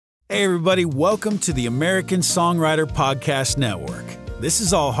Hey everybody, welcome to the American Songwriter Podcast Network. This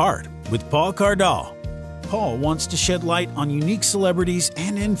is All Heart with Paul Cardall. Paul wants to shed light on unique celebrities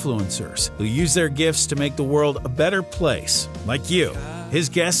and influencers who use their gifts to make the world a better place, like you. His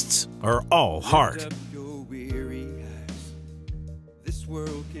guests are All Heart.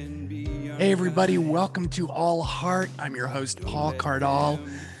 Hey everybody, welcome to All Heart. I'm your host, Paul Cardall.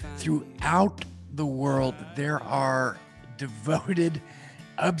 Throughout the world, there are devoted,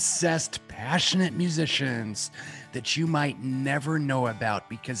 obsessed, passionate musicians that you might never know about,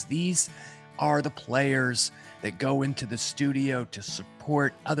 because these are the players that go into the studio to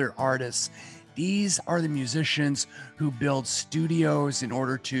support other artists. These are the musicians who build studios in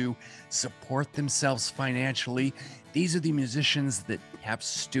order to support themselves financially. These are the musicians that have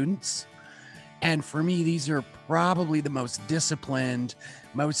students. And for me, these are probably the most disciplined,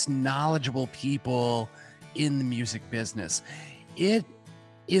 most knowledgeable people in the music business. It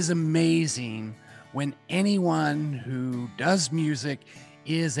is amazing when anyone who does music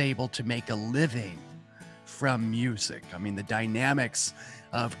is able to make a living from music. I mean, the dynamics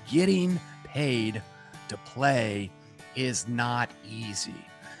of getting paid to play is not easy.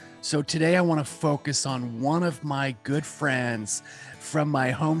 So today I want to focus on one of my good friends from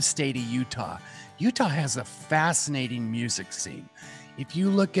my home state of Utah. Utah has a fascinating music scene. If you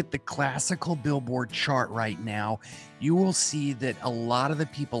look at the classical Billboard chart right now, you will see that a lot of the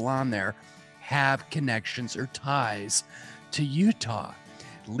people on there have connections or ties to Utah.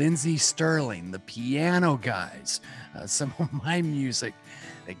 Lindsey Sterling, the piano guys, some of my music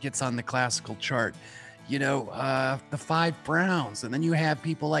that gets on the classical chart, the Five Browns. And then you have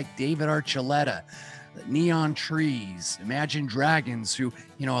people like David Archuleta, Neon Trees, Imagine Dragons, who,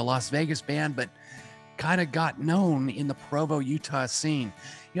 a Las Vegas band, but kind of got known in the Provo, Utah scene.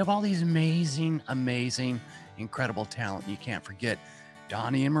 You have all these amazing, incredible talent. You can't forget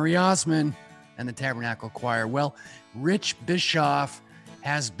Donnie and Marie Osmond and the Tabernacle Choir. Well, Rich Bischoff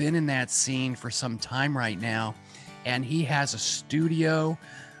has been in that scene for some time right now, and he has a studio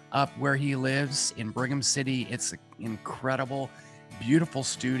up where he lives in Brigham City. It's an incredible, beautiful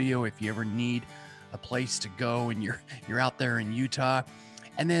studio if you ever need a place to go and you're out there in Utah.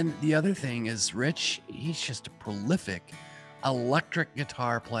 And then the other thing is Rich, he's just a prolific electric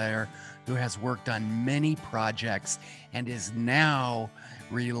guitar player who has worked on many projects and is now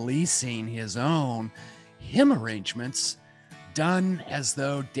releasing his own hymn arrangements, done as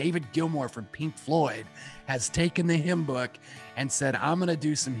though David Gilmour from Pink Floyd has taken the hymn book and said, I'm going to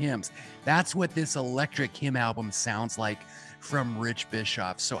do some hymns. That's what this electric hymn album sounds like from Rich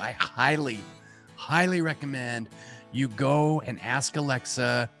Bischoff. So I highly recommend you go and ask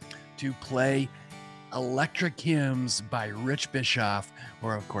Alexa to play Electric Hymns by Rich Bischoff,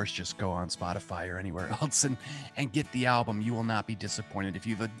 or of course just go on Spotify or anywhere else and get the album. You will not be disappointed. If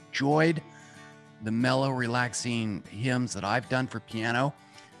you've enjoyed the mellow, relaxing hymns that I've done for piano,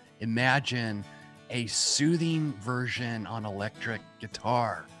 imagine a soothing version on electric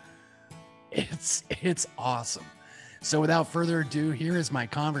guitar. It's awesome. So without further ado, here is my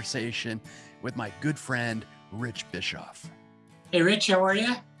conversation with my good friend, Rich Bischoff. Hey, Rich, how are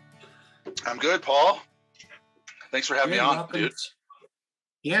you? I'm good, Paul. Thanks for having me on, dude.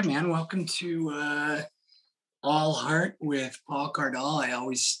 Yeah, man. Welcome to All Heart with Paul Cardall. It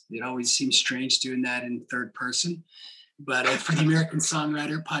always seems strange doing that in third person, but for the American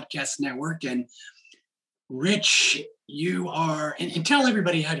Songwriter Podcast Network. And Rich, you are, and tell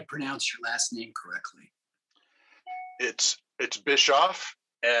everybody how to pronounce your last name correctly. It's Bischoff,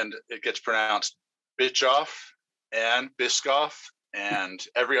 and it gets pronounced Bischoff and Bischoff and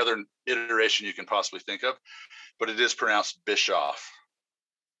every other iteration you can possibly think of, but it is pronounced Bischoff.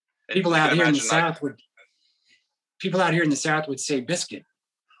 People out here in the South would say biscuit.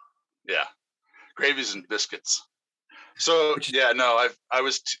 Yeah, gravies and biscuits. So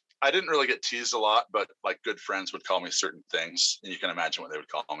I didn't really get teased a lot, but like good friends would call me certain things, and you can imagine what they would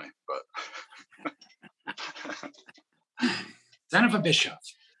call me. But Son of a Bischoff.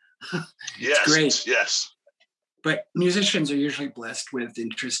 Yes, great. Yes. But musicians are usually blessed with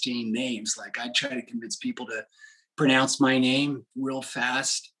interesting names. Like I try to convince people to pronounce my name real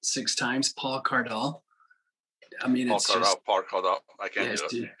fast 6 times, Paul Cardall. I mean, Paul Cardall. I can't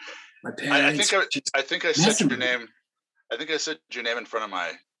do it. My parents. I think I said your name. I think I said your name in front of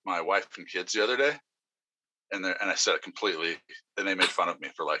my wife and kids the other day, and I said it completely. Then they made fun of me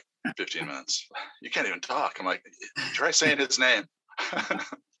for like 15 minutes. You can't even talk. I'm like, try saying his name.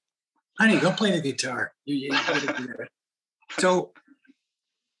 Honey, go play the guitar. You So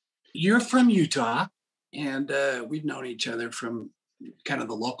you're from Utah, and we've known each other from kind of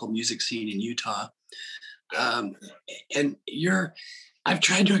the local music scene in Utah. And you're I've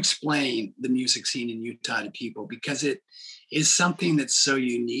tried to explain the music scene in Utah to people because it is something that's so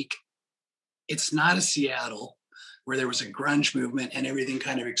unique. It's not a Seattle where there was a grunge movement and everything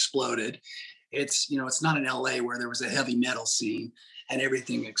kind of exploded. It's, you know, it's not an LA where there was a heavy metal scene and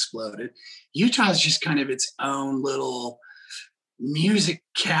everything exploded. Utah is just kind of its own little music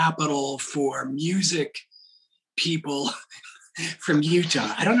capital for music people from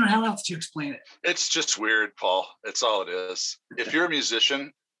Utah. I don't know how else to explain it. It's just weird, Paul. It's all it is. If you're a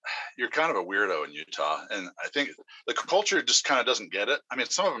musician, you're kind of a weirdo in Utah. And I think the culture just kind of doesn't get it. I mean,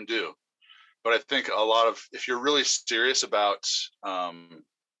 some of them do. But I think a lot of, if you're really serious about, a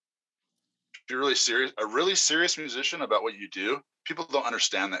really serious musician about what you do, people don't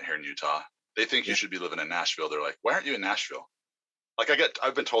understand that here in Utah. They think you should be living in Nashville. They're like, why aren't you in Nashville? Like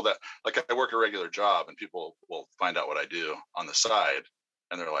I've been told that, like I work a regular job and people will find out what I do on the side.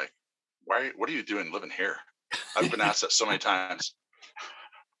 And they're like, what are you doing living here? I've been asked that so many times.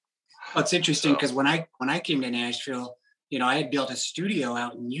 Well, it's interesting because when I came to Nashville, you know, I had built a studio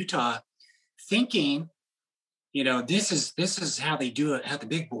out in Utah thinking, you know, this is how they do it, how the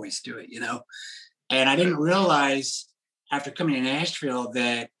big boys do it, you know. And I didn't realize after coming to Nashville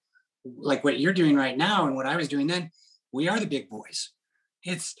that like what you're doing right now and what I was doing then, we are the big boys.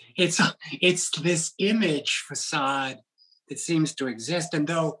 It's this image facade that seems to exist. And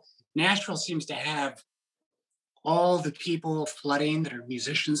though Nashville seems to have all the people flooding that are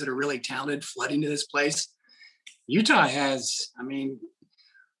musicians that are really talented flooding to this place, Utah has, I mean,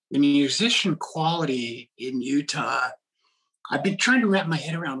 the musician quality in Utah, I've been trying to wrap my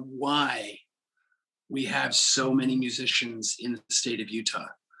head around why we have so many musicians in the state of Utah.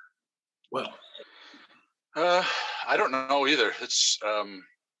 Well, I don't know either. It's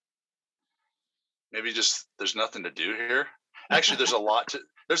maybe just there's nothing to do here. Actually, there's a lot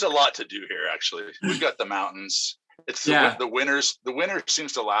to do here. Actually, we've got the mountains. It's the winters. The winter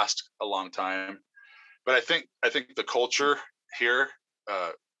seems to last a long time, but I think the culture here.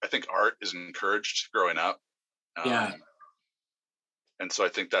 I think art is encouraged growing up. And so I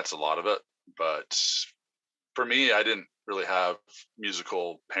think that's a lot of it. But for me, I didn't really have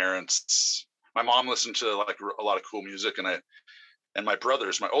musical parents. My mom listened to like a lot of cool music, and my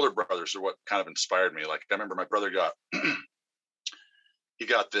older brothers are what kind of inspired me. Like I remember my brother got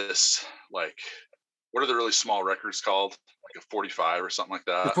this, like, what are the really small records called? Like a 45 or something like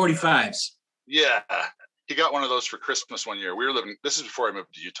that. The 45s. Yeah. He got one of those for Christmas one year. This is before I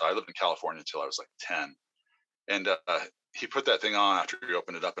moved to Utah. I lived in California until I was like 10. And he put that thing on after he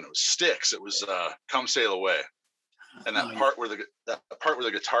opened it up, and it was Styx. It was Come Sail Away. And that part where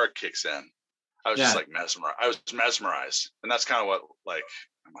the guitar kicks in, I was just like mesmerized. I was mesmerized. And that's kind of what, like,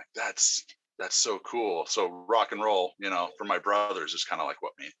 I'm like, that's so cool. So rock and roll, you know, for my brothers is kind of like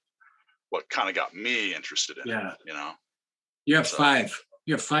what kind of got me interested in it, you know. You have five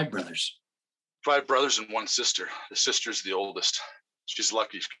brothers. 5 brothers and 1 sister. The sister's the oldest. She's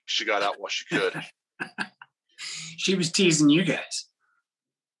lucky she got out while she could. She was teasing you guys.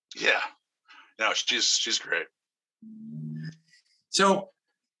 Yeah. No, she's great. So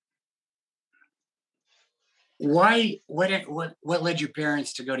what led your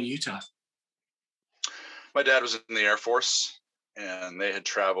parents to go to Utah? My dad was in the Air Force, and they had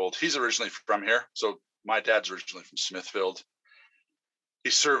traveled. He's originally from here. So my dad's originally from Smithfield. He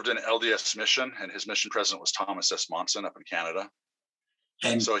served in LDS mission, and his mission president was Thomas S. Monson up in Canada.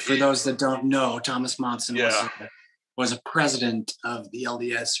 And so for those that don't know, Thomas Monson was a president of the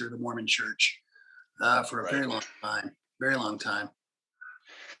LDS or the Mormon Church for a very long time.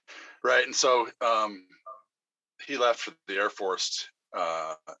 Right. And so he left for the Air Force,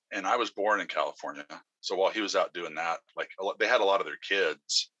 and I was born in California. So while he was out doing that, like they had a lot of their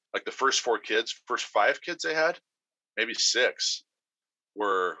kids, like the first 5 kids they had, maybe 6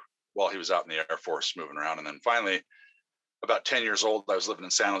 were while he was out in the Air Force moving around. And then finally, about 10 years old, I was living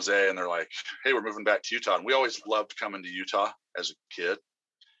in San Jose, and they're like, hey, we're moving back to Utah. And we always loved coming to Utah as a kid.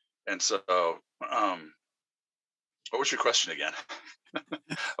 And so, what was your question again?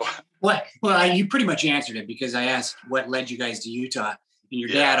 Well, you pretty much answered it, because I asked what led you guys to Utah. And your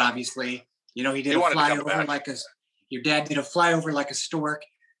dad, obviously, you know, he did a flyover your dad did a flyover like a stork,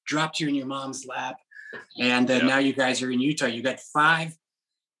 dropped you in your mom's lap. And now you guys are in Utah. You got 5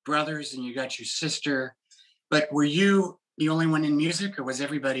 brothers and you got your sister. But were you the only one in music, or was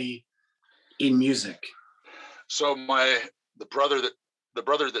everybody in music? So the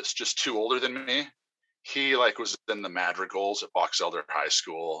brother that's just 2 older than me, he like was in the madrigals at Box Elder High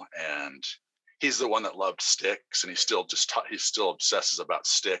School, and he's the one that loved Styx, and he still obsesses about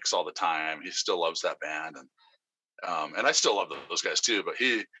Styx all the time. He still loves that band, and I still love those guys too. But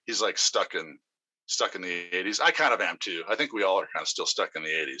he's like stuck in stuck in the 80s. I kind of am too. I think we all are kind of still stuck in the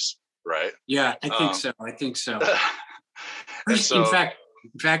 80s, right? Yeah, I think so. I think so. And so, in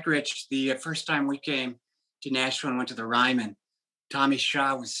fact, Rich, the first time we came to Nashville and went to the Ryman, Tommy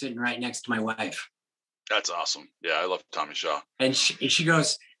Shaw was sitting right next to my wife. that's awesome. Yeah, I love Tommy Shaw. And she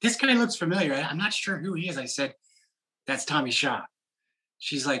goes, "This guy looks familiar. I'm not sure who he is." I said, "That's Tommy Shaw."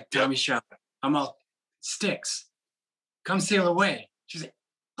 She's like, "Tommy Shaw." I'm all, "Sticks, come sail away." She's like,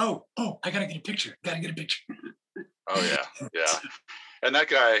 oh, I gotta get a picture. Oh yeah. And that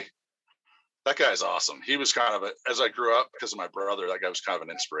guy's awesome. He was kind of as I grew up, because of my brother, that guy was kind of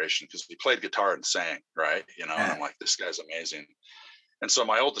an inspiration because he played guitar and sang, right? And I'm like, this guy's amazing. And so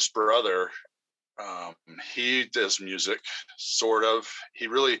my oldest brother, he does music, sort of. He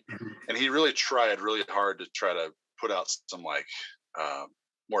really tried really hard to try to put out some like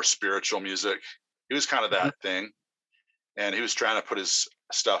more spiritual music. He was kind of that thing. And he was trying to put his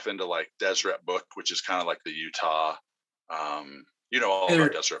stuff into like Deseret Book, which is kind of like the Utah, all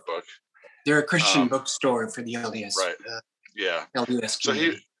about Deseret Book. They're a Christian bookstore for the LDS. Right. Yeah. LDS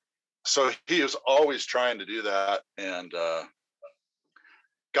community. So he was always trying to do that, and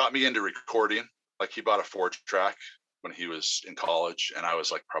got me into recording. Like, he bought a 4-track when he was in college, and I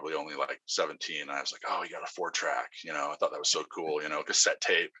was like probably only like 17. And I was like, oh, he got a 4-track. I thought that was so cool, cassette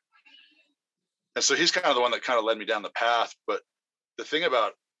tape. And so he's kind of the one that kind of led me down the path. But the thing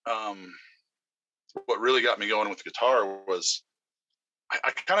about what really got me going with guitar was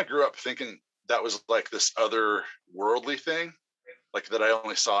I kind of grew up thinking that was like this other worldly thing, like that I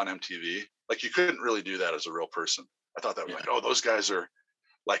only saw on MTV. Like, you couldn't really do that as a real person. I thought that was like, oh, those guys are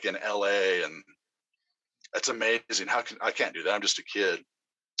like in LA, and that's amazing. I can't do that? I'm just a kid.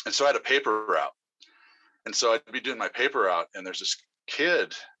 And so I had a paper route. And so I'd be doing my paper route, and there's this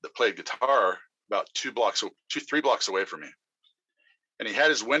kid that played guitar about 3 blocks away from me. And he had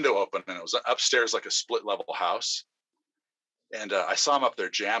his window open, and it was upstairs, like a split level house. And I saw him up there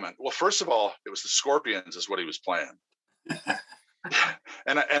jamming. Well, first of all, it was the Scorpions is what he was playing.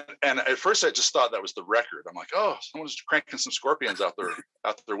 and at first I just thought that was the record. I'm like, oh, someone's cranking some Scorpions out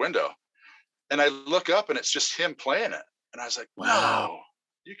their window. And I look up, and it's just him playing it. And I was like, no,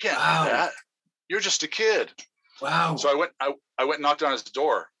 you can't do that. You're just a kid. Wow. So I went and knocked on his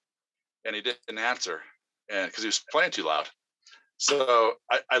door, and he didn't answer, and because he was playing too loud. So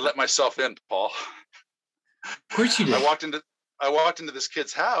I let myself in, Paul. Of course you did. I walked into this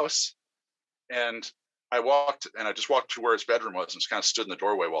kid's house, and I just walked to where his bedroom was, and just kind of stood in the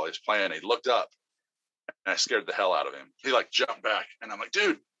doorway while he was playing. He looked up, and I scared the hell out of him. He like jumped back, and I'm like,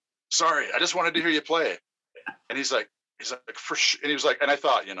 dude, sorry, I just wanted to hear you play. And he's like, for sure. And he was like, and I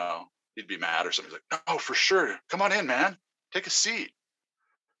thought, he'd be mad or something. He's like, no, for sure. Come on in, man. Take a seat.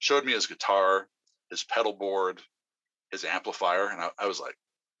 Showed me his guitar, his pedal board, his amplifier. And I was like,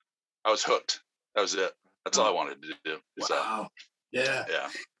 I was hooked. That was it. That's all I wanted to do. Wow. Yeah. Yeah.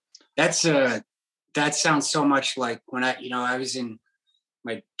 That sounds so much like when I was in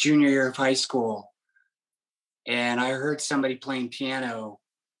my junior year of high school, and I heard somebody playing piano,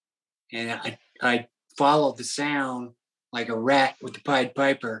 and I followed the sound like a rat with the Pied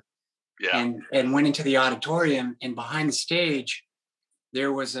Piper. Yeah. And went into the auditorium, and behind the stage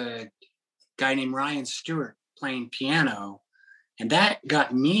there was a guy named Ryan Stewart playing piano, and that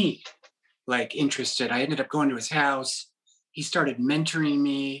got me like interested. I ended up going to his house. He started mentoring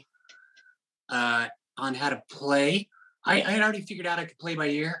me on how to play. I had already figured out I could play by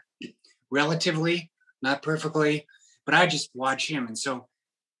ear, relatively, not perfectly, but I just watch him. And so,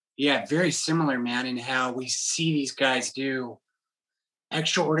 yeah, very similar, man, in how we see these guys do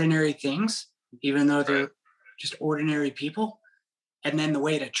extraordinary things, even though they're just ordinary people. And then the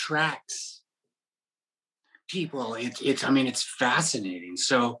way it attracts people, it's fascinating.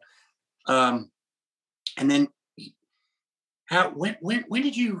 So, and then when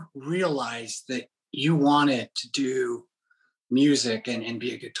did you realize that you wanted to do music and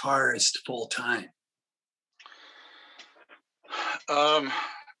be a guitarist full time?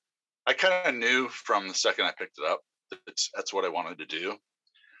 I kind of knew from the second I picked it up that that's what I wanted to do,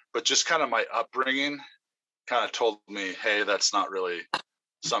 but just kind of my upbringing kind of told me, hey, that's not really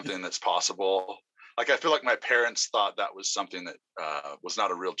something that's possible. Like, I feel like my parents thought that was something that was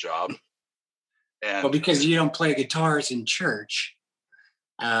not a real job. And well, because you don't play guitars in church,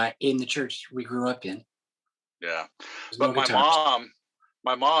 in the church we grew up in. Yeah. But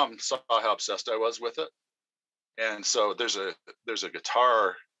my mom saw how obsessed I was with it. And so there's a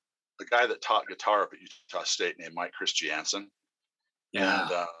guy that taught guitar up at Utah State named Mike Christiansen.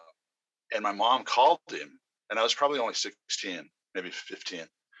 Yeah. And my mom called him, and I was probably only 16, maybe 15.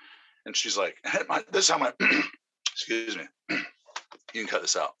 And she's like, this is how my, excuse me, you can cut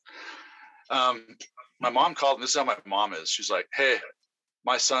this out. My mom called, and this is how my mom is. She's like, "Hey,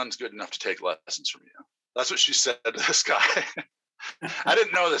 my son's good enough to take lessons from you." That's what she said to this guy. I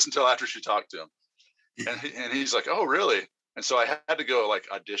didn't know this until after she talked to him. And he's like, "Oh, really?" And so I had to go like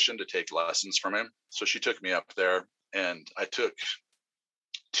audition to take lessons from him. So she took me up there, and I took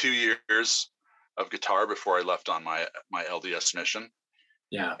 2 years of guitar before I left on my LDS mission.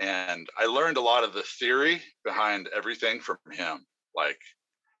 Yeah. And I learned a lot of the theory behind everything from him. Like,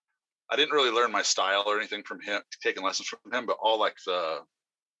 I didn't really learn my style or anything from him, taking lessons from him, but all like the,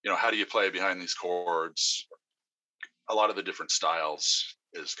 how do you play behind these chords? A lot of the different styles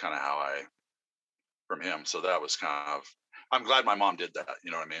is kind of how from him. So that was I'm glad my mom did that.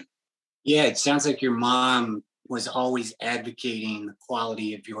 You know what I mean? Yeah. It sounds like your mom was always advocating the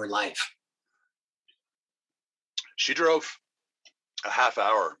quality of your life. She drove a half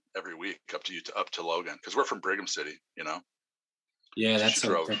hour every week up to Logan, because we're from Brigham City, Yeah, so that's she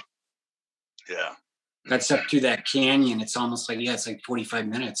drove. Yeah, that's up to that canyon. It's almost like, it's like 45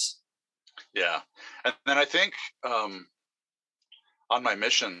 minutes. Yeah, and then I think on my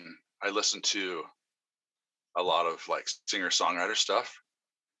mission, I listened to a lot of like singer-songwriter stuff,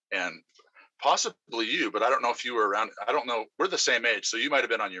 and possibly you, but I don't know if you were around. I don't know. We're the same age, so you might have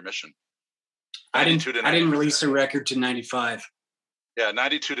been on your mission. I didn't release a record to 95. Yeah,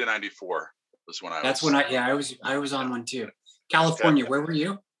 92 to 94 was when I was on one too. California, okay. Where were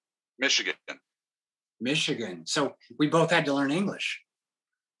you? Michigan. So we both had to learn English.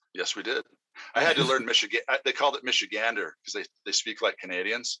 Yes, we did. I had to learn Michigan. They called it Michigander because they speak like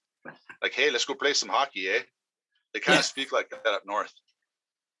Canadians. Like, hey, let's go play some hockey, eh? They kind of speak like that up north.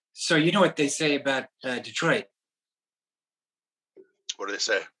 So you know what they say about Detroit? What do they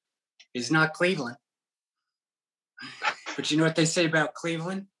say? It's not Cleveland. But you know what they say about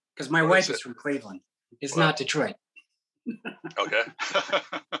Cleveland? Because my wife is from Cleveland. It's not Detroit. Okay.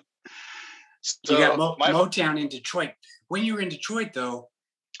 So you got Motown in Detroit. When you were in Detroit, though,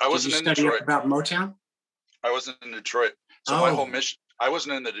 I wasn't in Detroit. About Motown? I wasn't in Detroit. So my whole mission, I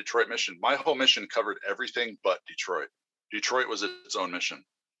wasn't in the Detroit mission. My whole mission covered everything but Detroit. Detroit was its own mission.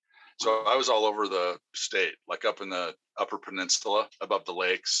 So I was all over the state, like up in the Upper Peninsula, above the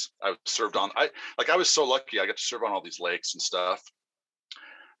lakes. I served on, I was so lucky I got to serve on all these lakes and stuff.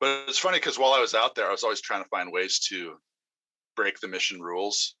 But it's funny because while I was out there, I was always trying to find ways to break the mission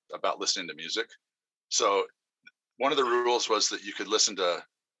rules about listening to music. So one of the rules was that you could listen to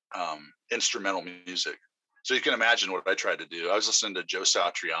instrumental music. So you can imagine what I tried to do. I was listening to Joe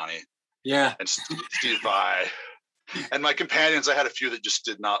Satriani, and Steve Vai, and my companions. I had a few that just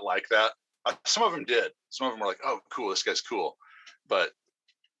did not like that. Some of them did. Some of them were like, "Oh, cool, this guy's cool," but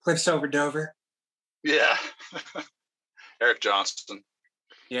Cliffs Over Dover. Yeah, Eric Johnston.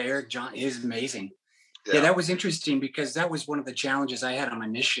 Yeah, Eric John is amazing. Yeah, that was interesting because that was one of the challenges I had on my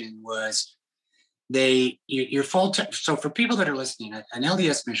mission was you're full time. So for people that are listening, an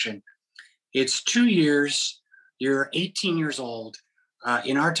LDS mission, it's 2 years. You're 18 years old.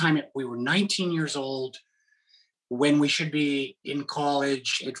 In our time, we were 19 years old when we should be in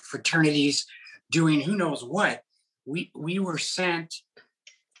college, at fraternities, doing who knows what. We were sent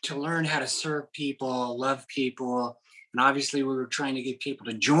to learn how to serve people, love people, and obviously we were trying to get people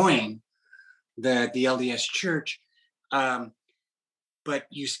to join the LDS church. But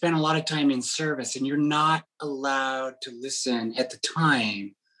you spend a lot of time in service, and you're not allowed to listen at the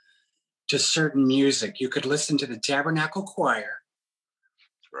time to certain music. You could listen to the Tabernacle Choir.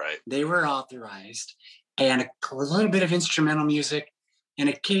 Right. They were authorized, and a little bit of instrumental music, and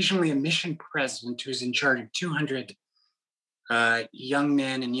occasionally a mission president who's in charge of 200 young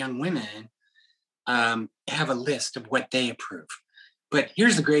men and young women have a list of what they approve. But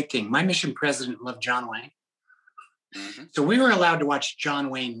here's the great thing. My mission president loved John Wayne. Mm-hmm. So we were allowed to watch John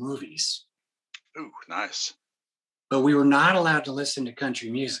Wayne movies. Ooh, nice. But we were not allowed to listen to country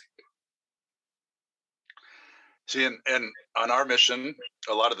music. See, and on our mission,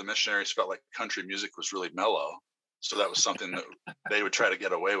 a lot of the missionaries felt like country music was really mellow. So that was something that they would try to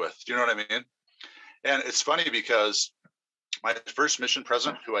get away with. Do you know what I mean? And it's funny because my first mission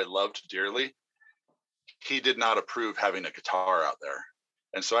president, who I loved dearly, he did not approve having a guitar out there.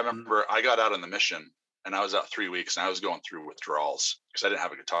 And so I remember I got out on the mission and I was out 3 weeks and I was going through withdrawals because I didn't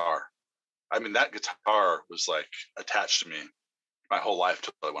have a guitar. I mean, that guitar was like attached to me my whole life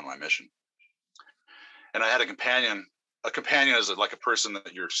till I went on my mission. And I had a companion. A companion is like a person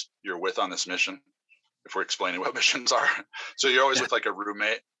that you're with on this mission, if we're explaining what missions are. So you're always with like a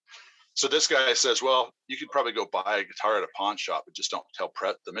roommate. So this guy says, well, you could probably go buy a guitar at a pawn shop, but just don't tell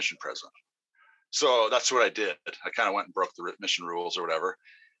the mission president. So that's what I did. I kind of went and broke the mission rules or whatever.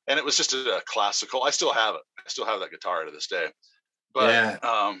 And it was just a classical. I still have it. I still have that guitar to this day. But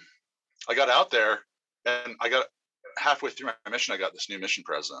I got out there, and I got halfway through my mission. I got this new mission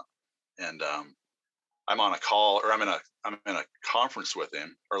president, and I'm on a call, or I'm in a conference with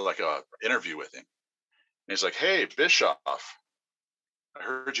him, or like a interview with him. And he's like, "Hey, Bischoff, I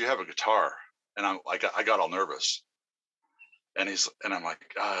heard you have a guitar," and I got all nervous. And I'm like,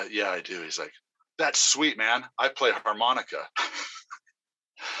 "Yeah, I do." He's like, "That's sweet, man. I play harmonica."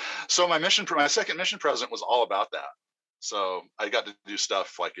 So my second mission president was all about that. So I got to do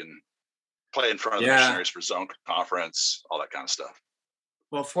stuff like play in front of the missionaries for zone conference, all that kind of stuff.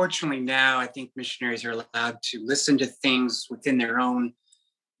 Well, fortunately now I think missionaries are allowed to listen to things within their own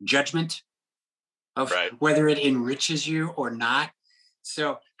judgment of whether it enriches you or not.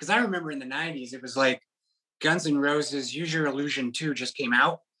 So, because I remember in the 90s, it was like Guns N' Roses' Use Your Illusion 2 just came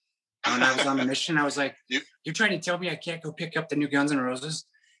out. When I was on the mission, I was like, you're trying to tell me I can't go pick up the new Guns N' Roses?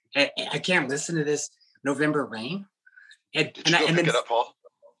 I can't listen to this November Rain? Did you go pick it up, Paul?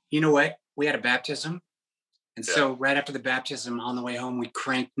 You know what? We had a baptism. And so right after the baptism, on the way home, we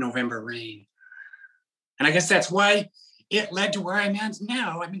cranked November Rain. And I guess that's why it led to where I'm at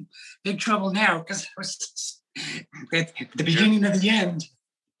now. I'm in big trouble now because I was at the beginning of the end.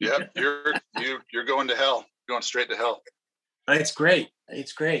 Yep, you're going to hell. Going straight to hell. It's great.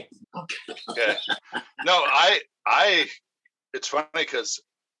 It's great. Yeah. No, I. It's funny because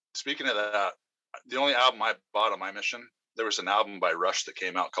speaking of that, the only album I bought on my mission, there was an album by Rush that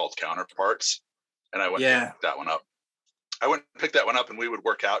came out called Counterparts, and I went and picked that one up. I went and picked that one up, and we would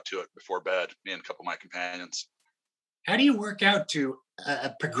work out to it before bed, me and a couple of my companions. How do you work out to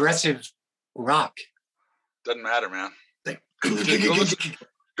a progressive rock? Doesn't matter, man.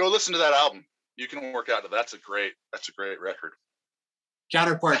 Go listen to that album. You can work out to that's a great record.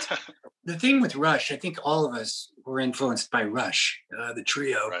 Counterparts. The thing with Rush, I think all of us were influenced by Rush, the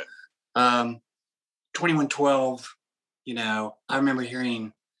trio. Right. 2112, I remember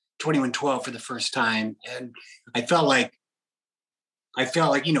hearing 2112 for the first time. And I felt like,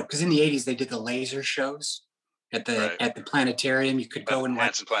 because in the 80s they did the laser shows at the planetarium. You could go and watch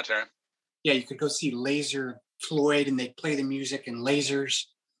Hanson Planetarium. Yeah, you could go see Laser Floyd, and they'd play the music and lasers,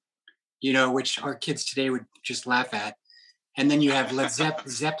 which our kids today would just laugh at. And then you have Led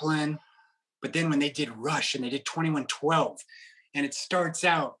Zeppelin. But then when they did Rush and they did 2112, and it starts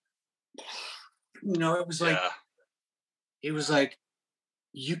out, it was like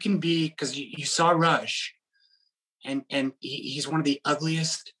you can be, because you saw Rush, and he's one of the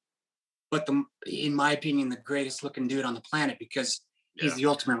ugliest, but in my opinion, the greatest looking dude on the planet, because he's the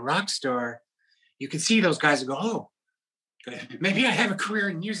ultimate rock star. You can see those guys and go, oh, maybe I have a career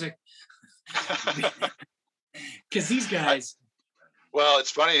in music. Because these guys. Well,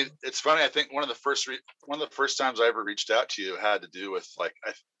 it's funny. I think one of the first times I ever reached out to you had to do with like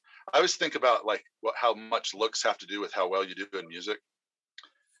I always think about like how much looks have to do with how well you do in music.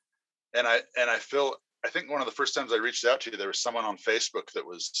 And I think one of the first times I reached out to you, there was someone on Facebook that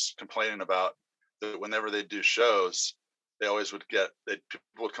was complaining about that whenever they do shows, they always would people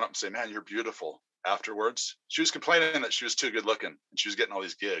would come up and say, "Man, you're beautiful." Afterwards, she was complaining that she was too good looking and she was getting all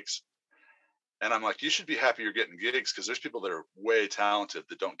these gigs. And I'm like, you should be happy you're getting gigs, because there's people that are way talented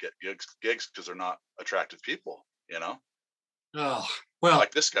that don't get gigs because they're not attractive people, Oh, well,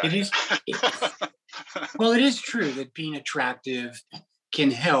 like this guy. It is true that being attractive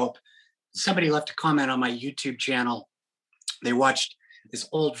can help. Somebody left a comment on my YouTube channel. They watched this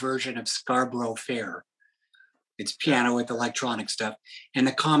old version of Scarborough Fair. It's piano with electronic stuff. And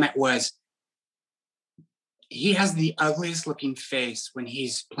the comment was, he has the ugliest looking face when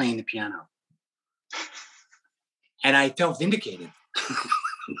he's playing the piano. And I felt vindicated.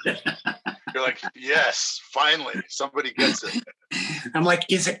 You're like, yes, finally, somebody gets it. I'm like,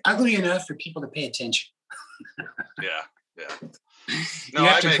 is it ugly enough for people to pay attention? Yeah. No, you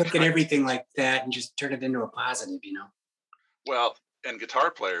have to look at everything like that and just turn it into a positive, Well, and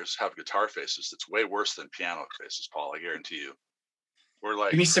guitar players have guitar faces that's way worse than piano faces, Paul. I guarantee you. We're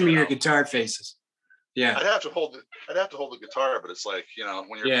like, give me some of your guitar faces. Yeah, I'd have to hold the guitar, but it's like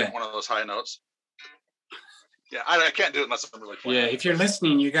when you're hitting one of those high notes. Yeah, I can't do it unless I'm really playing. Yeah, if you're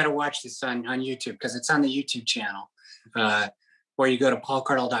listening, you got to watch this on YouTube, because it's on the YouTube channel. Or you go to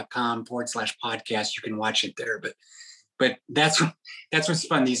paulcardall.com/podcast. You can watch it there. But that's what's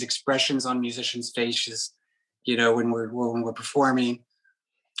fun. These expressions on musicians' faces, when we're performing.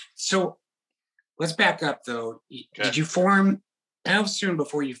 So let's back up though. Okay. Did you form? How soon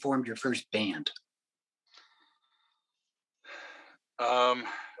before you formed your first band?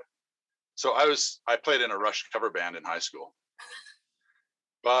 So I played in a Rush cover band in high school,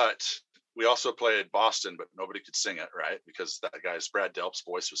 but we also played Boston, but nobody could sing it, right? Because that guy's Brad Delp's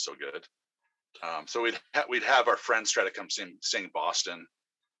voice was so good. So we'd have our friends try to come sing Boston.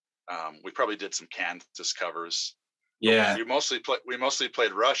 We probably did some Kansas covers. Yeah. We mostly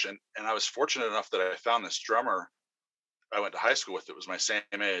played Rush, and I was fortunate enough that I found this drummer I went to high school with that was my same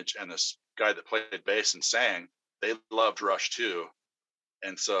age, and this guy that played bass and sang. They loved Rush too,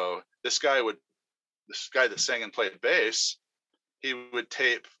 and so this guy that sang and played bass, he would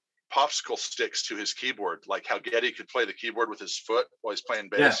tape popsicle sticks to his keyboard, like how Geddy could play the keyboard with his foot while he's playing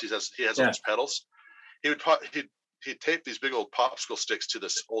bass. Yeah. He has all those pedals. He'd tape these big old popsicle sticks to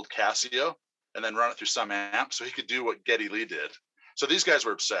this old Casio and then run it through some amp so he could do what Geddy Lee did. So these guys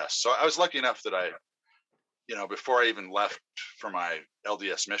were obsessed. So I was lucky enough that before I even left for my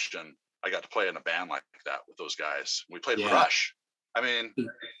LDS mission, I got to play in a band like that with those guys. We played Rush. I mean,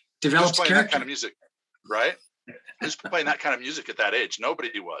 develops playing character. that kind of music, right? Who's playing that kind of music at that age?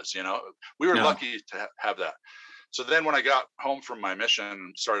 Nobody was, we were lucky to have that. So then when I got home from my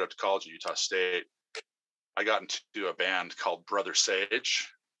mission, started up to college at Utah State, I got into a band called Brother Sage,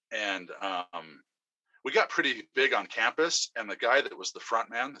 and we got pretty big on campus. And the guy that was the front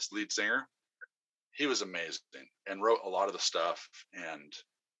man, this lead singer, he was amazing and wrote a lot of the stuff. And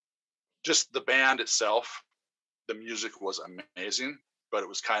just the band itself, the music was amazing, but it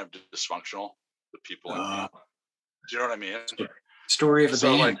was kind of dysfunctional. The people, do you know what I mean? Story of a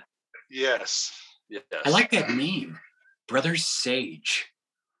band. Yes. I like that name, Brother Sage.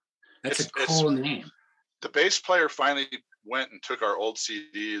 That's a cool name. The bass player finally went and took our old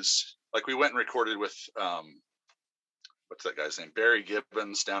CDs. Like we went and recorded with what's that guy's name? Barry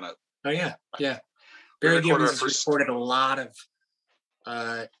Gibbons down at. Oh yeah. Barry Gibbons has recorded a lot of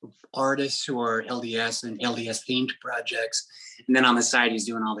artists who are LDS and LDS themed projects, and then on the side he's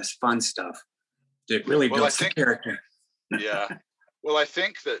doing all this fun stuff that really builds the character. Yeah. Well, I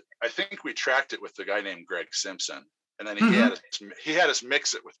think we tracked it with the guy named Greg Simpson, and then he had us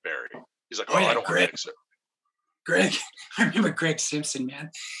mix it with Barry. He's like, I don't want to mix it. Greg, I remember Greg Simpson, man.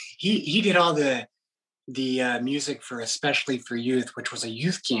 He did all the music for Especially for Youth, which was a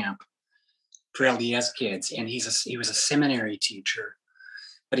youth camp for LDS kids, and he was a seminary teacher,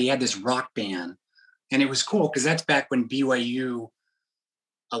 but he had this rock band, and it was cool because that's back when BYU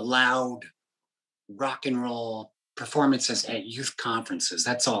allowed rock and roll performances at youth conferences.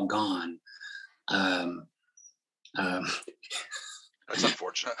 That's all gone. That's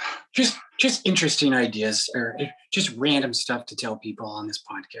unfortunate. Just interesting ideas, or just random stuff to tell people on this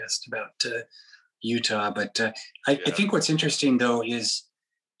podcast about Utah. But I think what's interesting though is,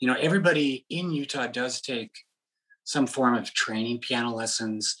 everybody in Utah does take some form of training, piano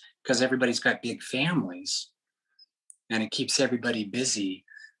lessons, because everybody's got big families, and it keeps everybody busy.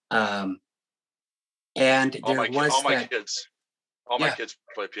 And all my kids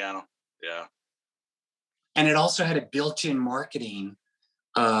play piano. Yeah. And it also had a built-in marketing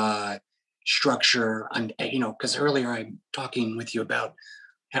structure, and because earlier I'm talking with you about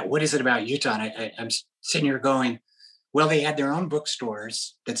what is it about Utah, and I'm sitting here going, well, they had their own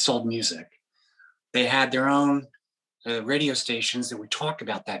bookstores that sold music. They had their own radio stations that would talk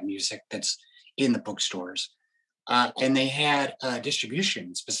about that music that's in the bookstores, and they had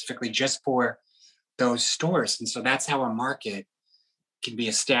distribution specifically just for those stores, and so that's how a market can be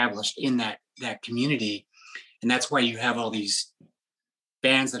established in that community. And that's why you have all these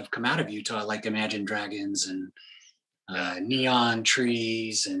bands that have come out of Utah, like Imagine Dragons and Neon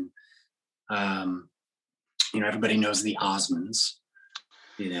Trees, and everybody knows the Osmonds.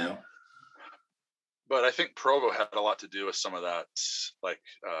 But I think Provo had a lot to do with some of that, like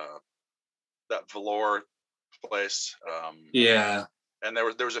that velour place. And there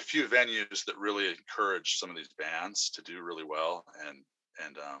was a few venues that really encouraged some of these bands to do really well, and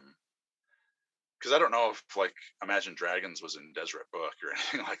because I don't know if like Imagine Dragons was in Deseret Book or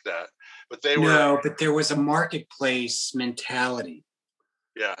anything like that, but they were. No, but there was a marketplace mentality.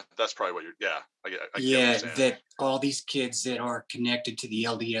 Yeah, that's probably what you're. Yeah, I get that all these kids that are connected to the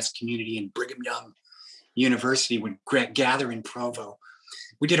LDS community in Brigham Young University would gather in Provo.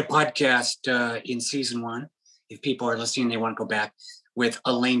 We did a podcast in season 1. If people are listening, they want to go back, with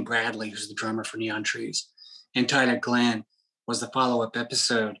Elaine Bradley, who's the drummer for Neon Trees, and Tyler Glenn was the follow-up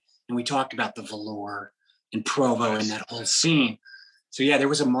episode. And we talked about the velour in Provo and that whole scene. So yeah, there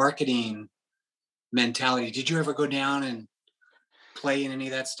was a marketing mentality. Did you ever go down and play in any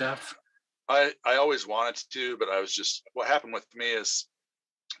of that stuff? I always wanted to, but what happened with me is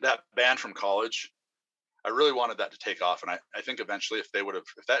that band from college, I really wanted that to take off. And I think eventually if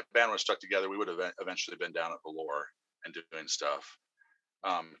that band would have stuck together, we would have eventually been down at velour and doing stuff.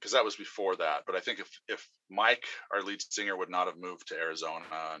 Because that was before that. But I think if Mike, our lead singer, would not have moved to Arizona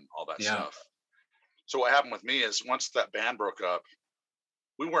and all that stuff. So what happened with me is once that band broke up,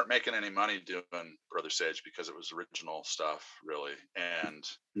 we weren't making any money doing Brother Sage because it was original stuff, really. And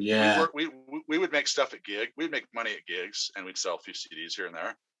we would make stuff at gig. We'd make money at gigs, and we'd sell a few CDs here and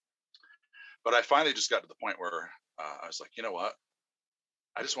there. But I finally just got to the point where I was like, you know what?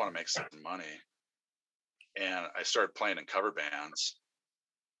 I just want to make some money. And I started playing in cover bands.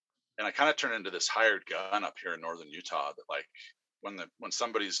 And I kind of turned into this hired gun up here in northern Utah that, like, when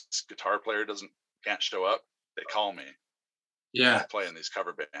somebody's guitar player can't show up, they call me. Yeah. I play in these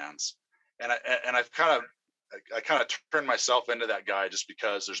cover bands. And I've kind of turned myself into that guy just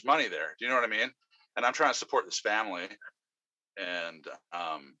because there's money there. Do you know what I mean? And I'm trying to support this family. And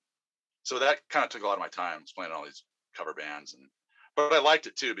so that kind of took a lot of my time, playing all these cover bands. But I liked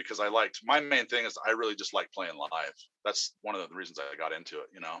it too, because my main thing is I really just like playing live. That's one of the reasons I got into it,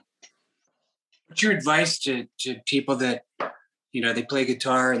 you know. What's your advice to people that, you know, they play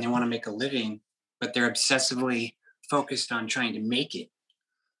guitar and they want to make a living, but they're obsessively focused on trying to make it?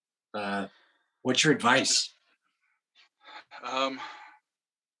 What's your advice?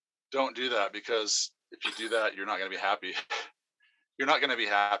 Don't do that, because if you do that, you're not going to be happy. You're not going to be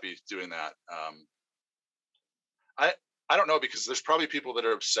happy doing that. I don't know, because there's probably people that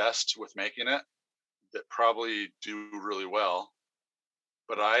are obsessed with making it that probably do really well.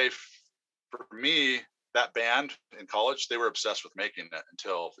 But for me, that band in college, they were obsessed with making it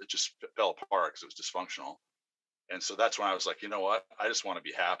until it just fell apart because it was dysfunctional. And so that's when I was like, you know what? I just want to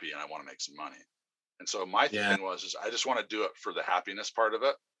be happy and I want to make some money. And so my thing was I just want to do it for the happiness part of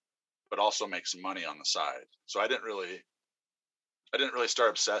it, but also make some money on the side. So I didn't really start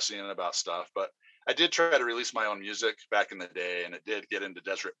obsessing about stuff, but I did try to release my own music back in the day, and it did get into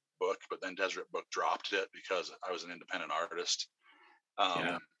Deseret Book, but then Deseret Book dropped it because I was an independent artist.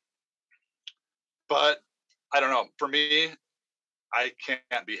 But I don't know. For me, I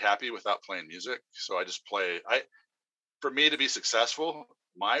can't be happy without playing music. So I just play. For me to be successful,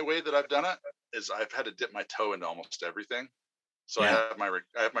 my way that I've done it is I've had to dip my toe into almost everything. So I have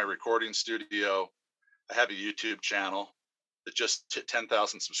my recording studio. I have a YouTube channel that just hit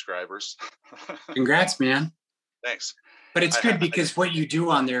 10,000 subscribers. Congrats, man. Thanks. But it's good because what you do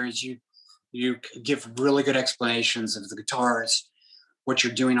on there is you give really good explanations of the guitars, what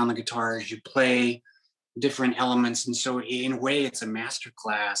you're doing on the guitars. You play different elements. And so in a way, it's a master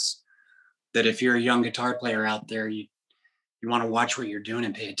class that if you're a young guitar player out there, you want to watch what you're doing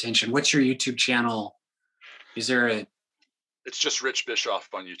and pay attention. What's your YouTube channel? It's just Rich Bischoff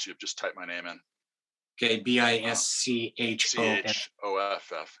on YouTube. Just type my name in. Okay, Bischoff.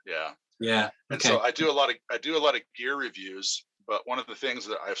 Yeah. Yeah. Okay. And so I do a lot of gear reviews, but one of the things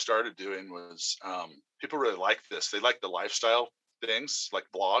that I've started doing was people really like this. They like the lifestyle things, like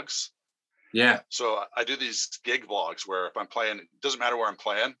vlogs. Yeah. So I do these gig vlogs where if I'm playing, it doesn't matter where I'm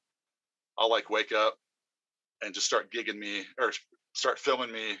playing, I'll like wake up and just start gigging me or start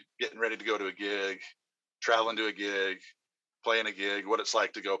filming me getting ready to go to a gig, traveling to a gig, playing a gig, what it's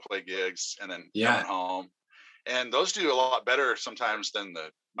like to go play gigs, and then coming home. And those do a lot better sometimes than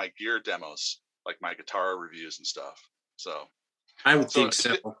my gear demos, like my guitar reviews and stuff. So I would think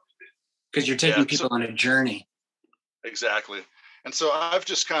so, because you're taking people on a journey. Exactly. And so I've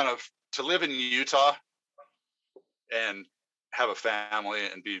just kind of, to live in Utah and have a family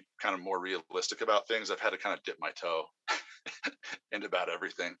and be kind of more realistic about things, I've had to kind of dip my toe into about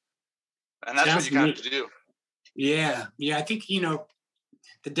everything. And that's what you kind of have to do. Yeah. Yeah. I think,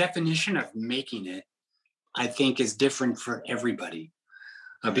 the definition of making it, I think, is different for everybody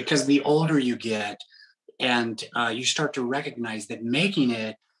because the older you get and you start to recognize that making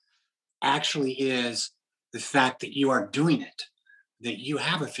it actually is the fact that you are doing it, that you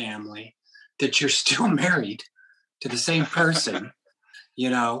have a family, that you're still married to the same person,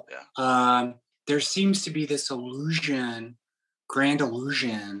 there seems to be this illusion, grand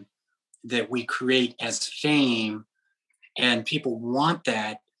illusion that we create as fame, and people want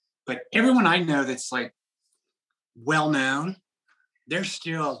that. But everyone I know that's like well-known, they're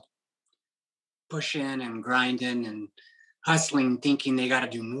still pushing and grinding and hustling, thinking they got to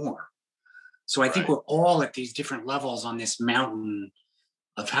do more. So I think we're all at these different levels on this mountain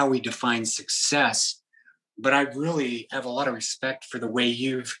of how we define success. But I really have a lot of respect for the way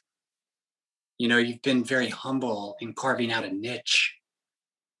you've been very humble in carving out a niche.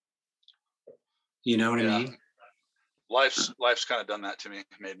 You know what I mean? Life's kind of done that to me,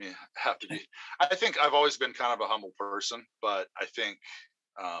 made me have to be. I think I've always been kind of a humble person, but I think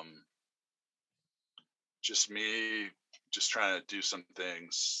just me just trying to do some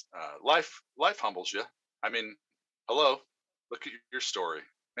things. Life humbles you. I mean, hello, look at your story,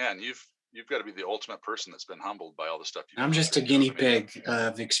 man. You've got to be the ultimate person that's been humbled by all the stuff. I'm just a guinea pig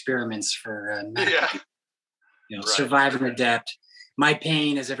of experiments for survive and adapt. my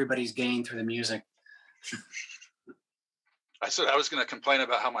pain is everybody's gain through the music. I said I was going to complain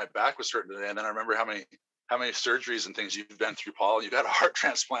about how my back was hurting today, and then I remember how many surgeries and things you've been through, Paul. You got a heart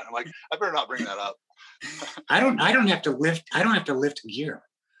transplant. I'm like, I better not bring that up. I don't have to lift. I don't have to lift gear.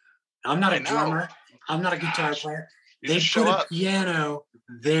 I'm not a drummer. I'm not a guitar player. They put a piano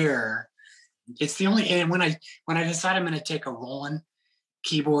there. It's the only. And when I decide I'm going to take a Roland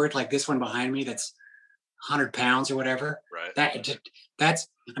keyboard like this one behind me, that's 100 pounds or whatever. Right. That's.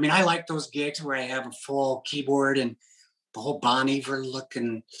 I mean, I like those gigs where I have a full keyboard and the whole Bon Iver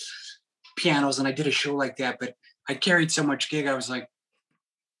looking pianos, and I did a show like that. But I carried so much gig, I was like,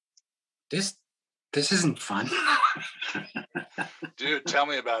 this isn't fun. Dude, tell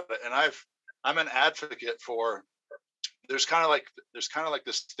me about it. And I'm an advocate for. There's kind of like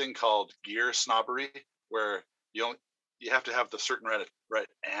this thing called gear snobbery, where you have to have the certain right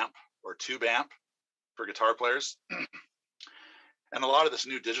amp or tube amp for guitar players. And a lot of this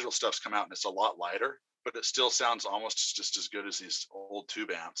new digital stuff's come out, and it's a lot lighter, but it still sounds almost just as good as these old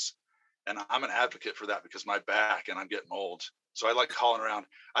tube amps. And I'm an advocate for that because my back, and I'm getting old. So I like calling around.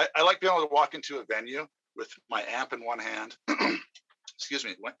 I like being able to walk into a venue with my amp in one hand, excuse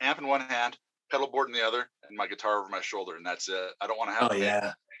me, amp in one hand, pedal board in the other, and my guitar over my shoulder, and that's it. I don't want to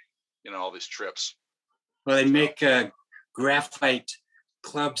have all these trips. Well, they make graphite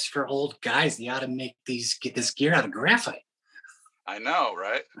clubs for old guys. They ought to get this gear out of graphite. I know,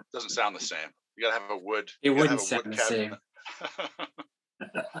 right? It doesn't sound the same. You gotta have a wood. It wouldn't sound the same.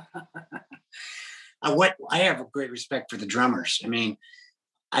 I have a great respect for the drummers. I mean,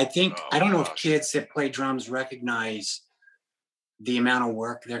 I don't know if kids that play drums recognize the amount of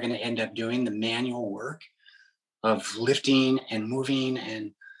work they're going to end up doing, the manual work of lifting and moving,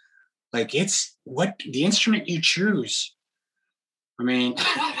 and like it's what the instrument you choose. I mean,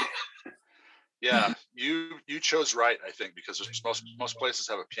 yeah, you chose right, I think, because most places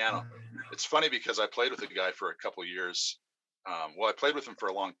have a piano. It's funny because I played with a guy for a couple of years. I played with him for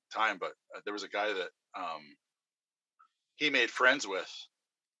a long time, but there was a guy that he made friends with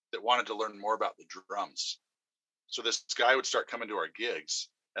that wanted to learn more about the drums. So this guy would start coming to our gigs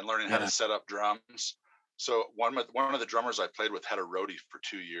and learning how to set up drums. So one of the drummers I played with had a roadie for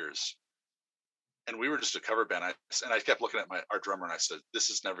 2 years, and we were just a cover band. I kept looking at our drummer, and I said, "This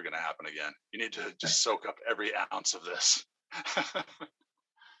is never going to happen again. You need to just soak up every ounce of this."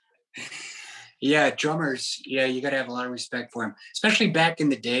 Yeah, drummers. Yeah, you got to have a lot of respect for them, especially back in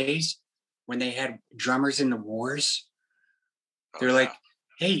the days when they had drummers in the wars. They're like,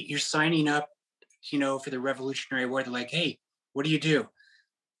 "Hey, you're signing up, for the Revolutionary War." They're like, "Hey, what do you do?"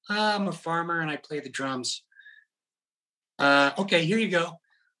 "I'm a farmer and I play the drums." Okay, here you go.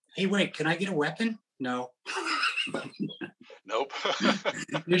 "Hey, wait, can I get a weapon?" "No." Nope.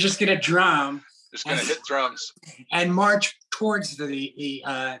 You're just gonna drum. Just gonna hit drums and march towards the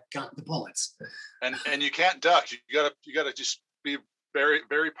bullets. And you can't duck. You gotta just be very,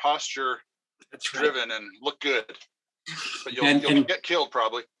 very posture driven and look good. But you'll get killed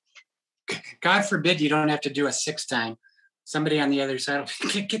probably. God forbid you don't have to do a 6-time. Somebody on the other side will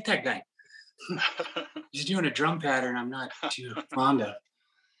get that guy. He's doing a drum pattern I'm not too fond of.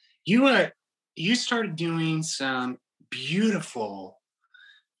 You started doing some beautiful,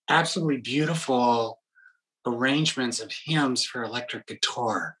 absolutely beautiful arrangements of hymns for electric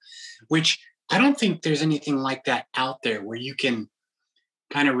guitar, which I don't think there's anything like that out there, where you can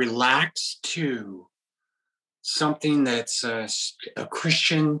kind of relax to something that's a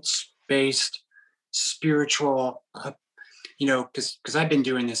Christian-based, spiritual, because I've been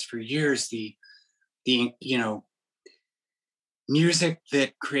doing this for years, the music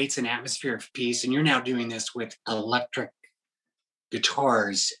that creates an atmosphere of peace, and you're now doing this with electric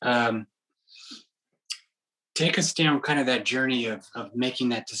guitars. Take us down kind of that journey of making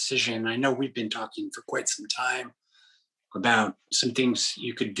that decision. I know we've been talking for quite some time about some things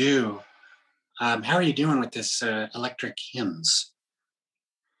you could do. How are you doing with this electric hymns?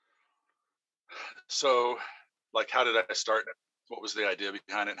 So, how did I start? What was the idea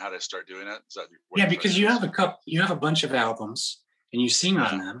behind it, and how did I start doing it? Because you have a bunch of albums and you sing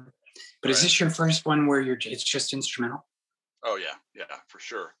on them, but is this your first one where it's just instrumental? Oh yeah, for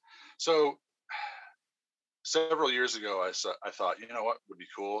sure. So several years ago, I thought, what would be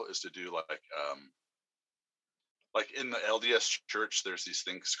cool is to do like in the LDS church, there's these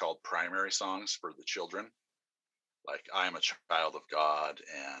things called primary songs for the children, like "I am a child of God"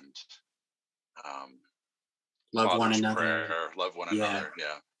 and love one another. Prayer, love one another.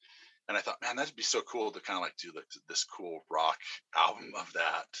 Yeah. And I thought, man, that'd be so cool to kind of do this cool rock album of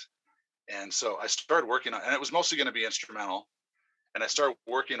that. And so I started working on it, and it was mostly going to be instrumental. And I started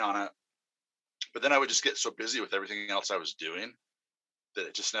working on it, but then I would just get so busy with everything else I was doing that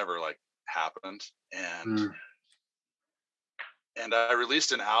it just never like happened. And I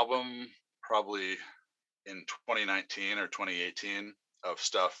released an album probably in 2019 or 2018 of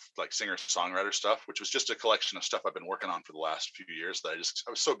stuff like singer-songwriter stuff, which was just a collection of stuff I've been working on for the last few years that I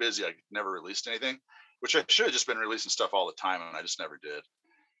was so busy I never released anything, which I should have just been releasing stuff all the time, and I just never did.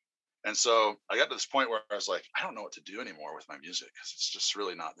 And so I got to this point where I was like, I don't know what to do anymore with my music, because it's just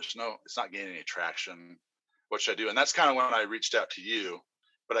really not, it's not gaining any traction. What should I do? And that's kind of when I reached out to you,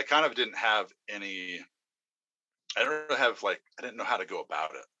 but I kind of didn't have any, I didn't know how to go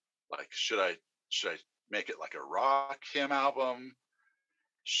about it. Like, should I make it like a rock hymn album?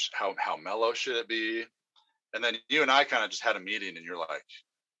 How mellow should it be? And then you and I kind of just had a meeting, and you're like,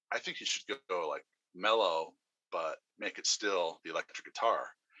 I think you should go like mellow, but make it still the electric guitar.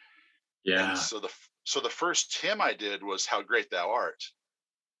 Yeah. And so the first hymn I did was "How Great Thou Art."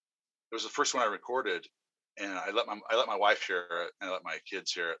 It was the first one I recorded, and I let my wife hear it, and I let my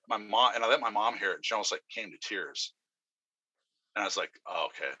kids hear it. I let my mom hear it, and she almost like came to tears. And I was like, oh,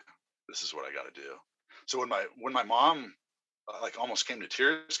 okay, this is what I got to do. So when my mom like almost came to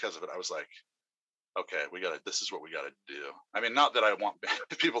tears because of it, I was like, okay, this is what we got to do. I mean, not that I want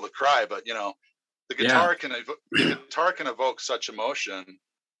people to cry, but you know, the guitar can evoke such emotion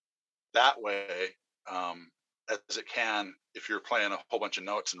that way as it can if you're playing a whole bunch of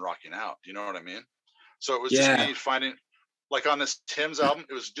notes and rocking out. Do you know what I mean? So it was just me finding, like on this Tim's album,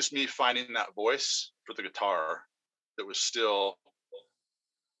 it was just me finding that voice for the guitar that was still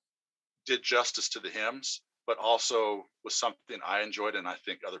did justice to the hymns, but also was something I enjoyed and I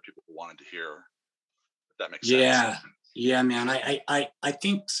think other people wanted to hear. If that makes sense. Yeah, man. I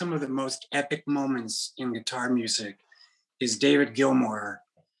think some of the most epic moments in guitar music is David Gilmour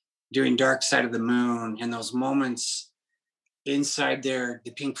doing Dark Side of the Moon, and those moments inside there,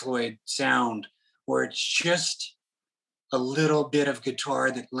 the Pink Floyd sound, where it's just a little bit of guitar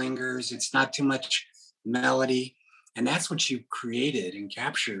that lingers. It's not too much melody. And that's what you created and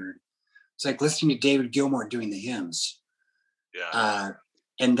captured. It's like listening to David Gilmour doing the hymns. Yeah.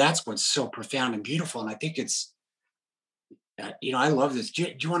 And that's what's so profound and beautiful. And I think it's, I love this.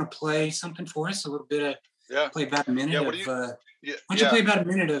 Do you want to play something for us? A little bit of, play about a minute of, why don't you play about a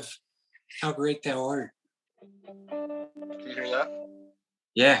minute of How Great Thou Art? Can you hear that?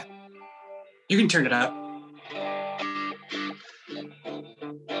 Yeah. You can turn it up.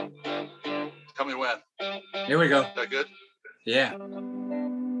 Tell me when. Here we go. Is that good? Yeah.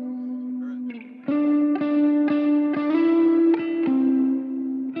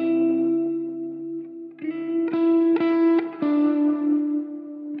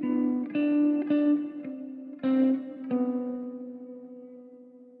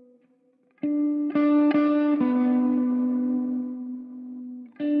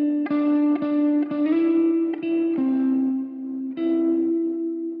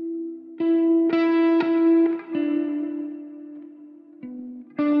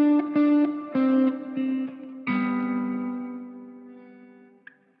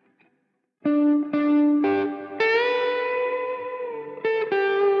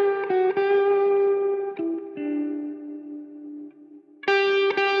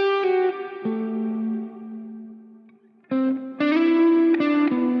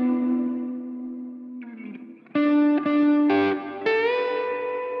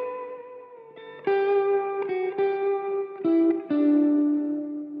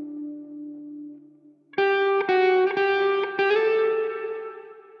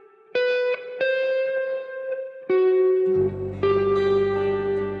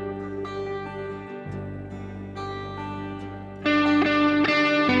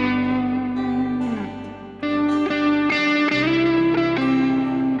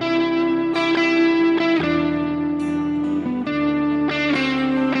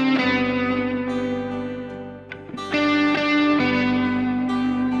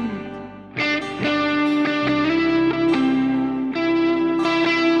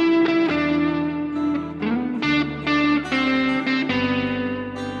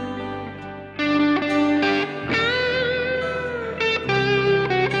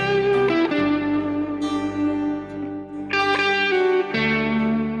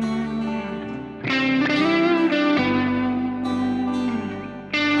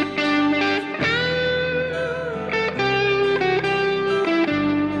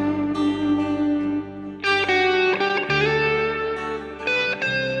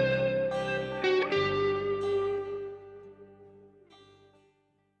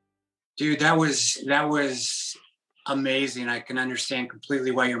 Dude, that was amazing. I can understand completely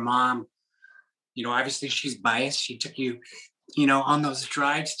why your mom, obviously she's biased. She took you, on those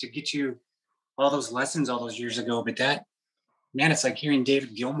drives to get you all those lessons all those years ago. But man, it's like hearing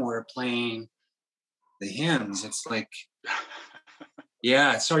David Gilmour playing the hymns. It's like,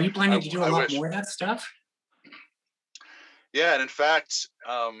 yeah. So are you planning to do a lot more of that stuff? Yeah, and in fact,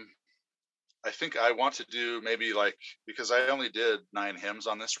 I think I want to do maybe like, because I only did 9 hymns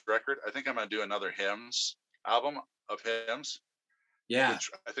on this record. I think I'm going to do another hymns album of hymns. Yeah.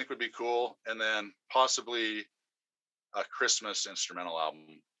 Which I think would be cool. And then possibly a Christmas instrumental album,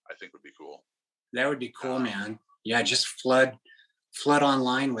 I think would be cool. That would be cool, man. Yeah, just flood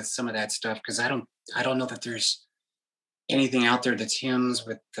online with some of that stuff, because I don't know that there's anything out there that's hymns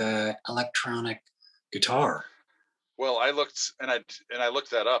with electronic guitar. Well, I looked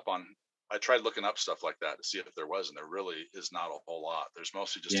that up on. I tried looking up stuff like that to see if there was, and there really is not a whole lot. There's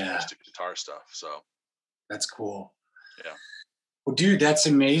mostly just acoustic guitar stuff. So that's cool. Yeah. Well, dude, that's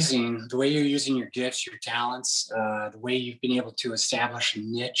amazing. The way you're using your gifts, your talents, the way you've been able to establish a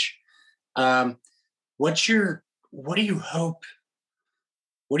niche. What do you hope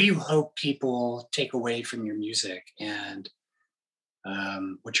people take away from your music and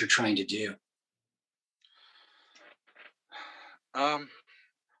what you're trying to do?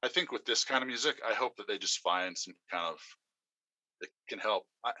 I think with this kind of music, I hope that they just find some kind of that can help.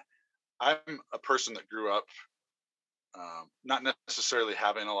 I'm a person that grew up not necessarily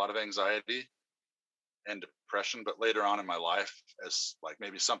having a lot of anxiety and depression, but later on in my life, as like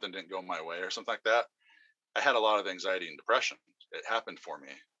maybe something didn't go my way or something like that, I had a lot of anxiety and depression. It happened for me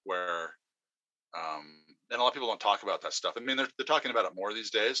where, and a lot of people don't talk about that stuff. I mean, they're talking about it more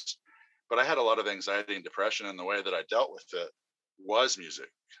these days, but I had a lot of anxiety and depression, and the way that I dealt with it was music.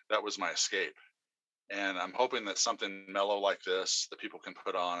 That was my escape. And I'm hoping that something mellow like this that people can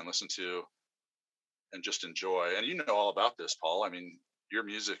put on and listen to and just enjoy. And you know all about this, Paul. I mean, your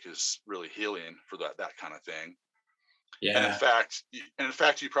music is really healing for that kind of thing. Yeah. And in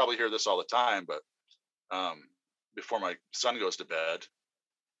fact, you probably hear this all the time, but before my son goes to bed,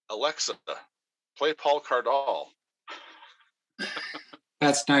 Alexa, play Paul Cardall.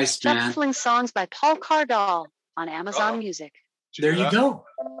 That's nice, man. Shuffling songs by Paul Cardall on Amazon Music. There you go.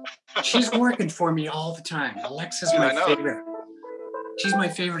 She's working for me all the time. Alexa's my favorite. She's my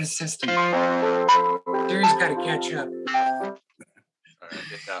favorite assistant. Jerry's got to catch up. All right,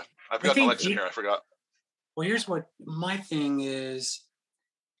 yeah, I've got Alexa here. I forgot. Well, here's what my thing is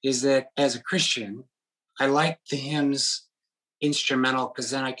that as a Christian, I like the hymns instrumental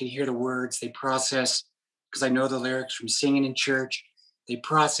because then I can hear the words. They process, because I know the lyrics from singing in church. They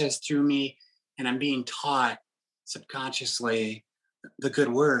process through me, and I'm being taught subconsciously the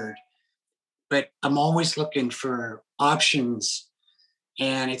good word. But I'm always looking for options.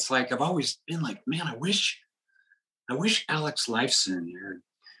 And it's like, I've always been like, man, I wish Alex Lifeson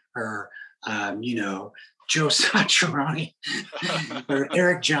or Joe Satriani or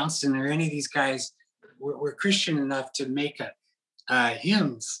Eric Johnson or any of these guys were Christian enough to make a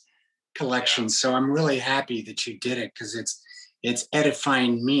hymns collection. So I'm really happy that you did it, because it's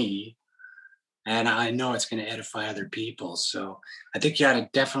edifying me, and I know it's going to edify other people. So I think you ought to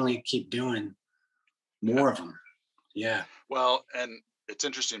definitely keep doing more of them. Yeah. Well, and it's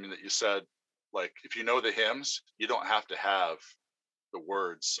interesting that you said, like, if you know the hymns, you don't have to have the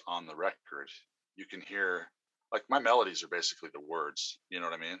words on the record. You can hear, like, my melodies are basically the words, you know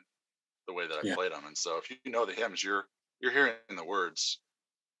what I mean? The way that I played them. And so if you know the hymns, you're hearing the words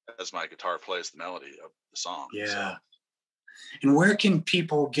as my guitar plays the melody of the song. Yeah. So. And where can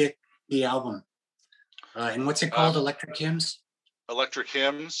people get the album? And what's it called? Electric Hymns? Electric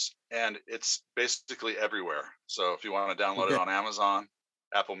Hymns, and it's basically everywhere. So if you want to download it on Amazon,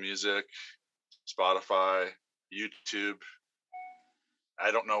 Apple Music, Spotify, YouTube,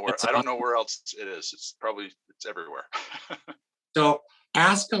 I don't know where else it is. It's everywhere. So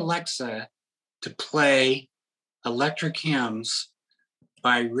ask Alexa to play Electric Hymns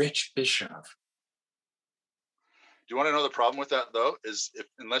by Rich Bischoff. Do you want to know the problem with that, though? Is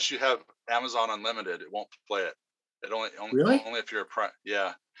unless you have Amazon Unlimited, it won't play it. It only if you're a Prime.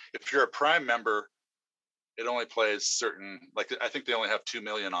 Yeah, if you're a Prime member, it only plays certain. Like, I think they only have 2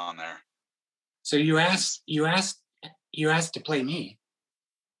 million on there. So you asked to play me.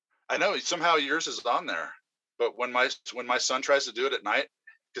 I know somehow yours is on there, but when my son tries to do it at night,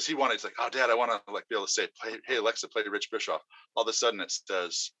 because he wanted, he's like, oh, Dad, I want to, like, be able to say, hey Alexa, play Rich Bischoff. All of a sudden it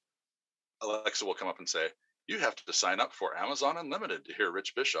says, Alexa will come up and say, you have to sign up for Amazon Unlimited to hear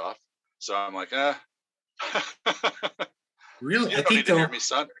Rich Bischoff. So I'm like, Really? You don't need to hear me,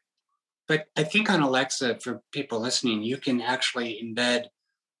 son. But I think on Alexa, for people listening, you can actually embed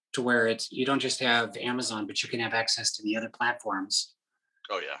to where you don't just have Amazon, but you can have access to the other platforms.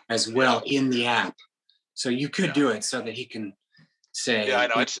 Oh yeah. As well in the app. So you could do it so that he can say. Yeah, I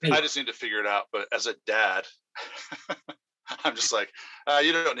know. I just need to figure it out. But as a dad, I'm just like,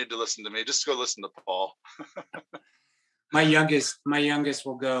 you don't need to listen to me. Just go listen to Paul. My youngest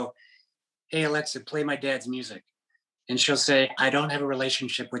will go, "Hey, Alexa, play my dad's music." And she'll say, "I don't have a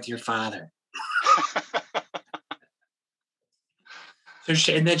relationship with your father."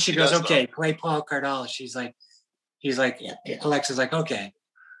 So and then she goes, "Okay, play Paul Cardall." He's like, Alexa's like, "Okay."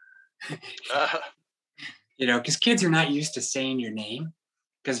 Because kids are not used to saying your name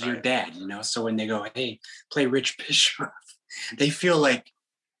because you're dad, So when they go, "Hey, play Rich Bischoff," they feel like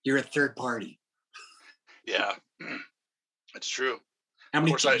you're a third party. Yeah, it's true. How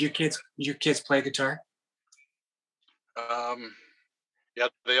many your kids play guitar? Yeah,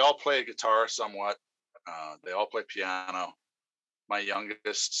 they all play guitar somewhat. They all play piano. My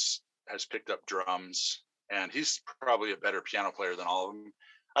youngest has picked up drums, and he's probably a better piano player than all of them.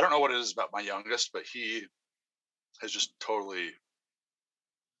 I don't know what it is about my youngest, but he has just totally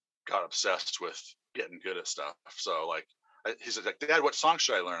got obsessed with getting good at stuff. So like, he's like, "Dad, what song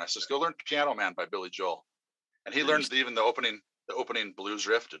should I learn?" I says, "Go learn Piano Man by Billy Joel." And he learned even the opening blues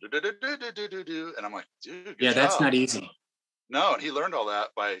riff. And I'm like, "Dude, good job." That's not easy. No, and he learned all that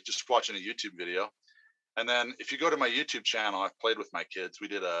by just watching a YouTube video. And then if you go to my YouTube channel, I've played with my kids. We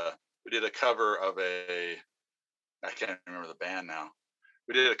did a cover of I can't remember the band now.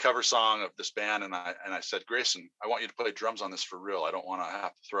 We did a cover song of this band, and I said, "Grayson, I want you to play drums on this for real. I don't want to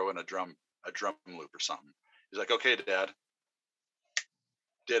have to throw in a drum loop or something." He's like, "Okay, Dad."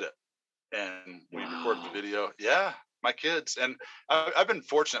 Did it, and we recorded the video. Yeah, my kids, and I've been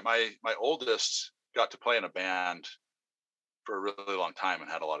fortunate. My oldest got to play in a band for a really long time and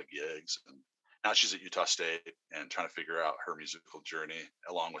had a lot of gigs, and now she's at Utah State and trying to figure out her musical journey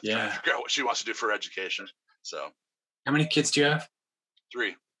along with trying to figure out what she wants to do for education. So, how many kids do you have?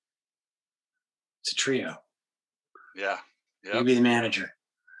 3. It's a trio. Yeah. You'll be the manager.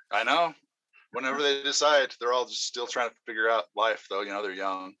 I know. Whenever they decide, they're all just still trying to figure out life, though. They're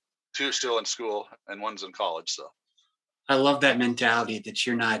young. 2 still in school, and 1's in college. So, I love that mentality that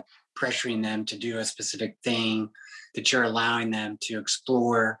you're not pressuring them to do a specific thing, that you're allowing them to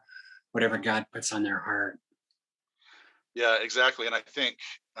explore whatever God puts on their heart. Yeah, exactly. And I think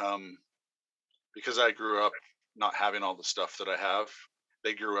because I grew up not having all the stuff that I have,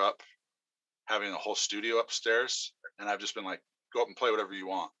 they grew up having a whole studio upstairs, and I've just been like, "Go up and play whatever you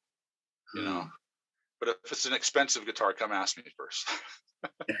want," But if it's an expensive guitar, come ask me first.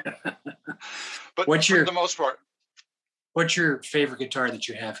 But for the most part, what's your favorite guitar that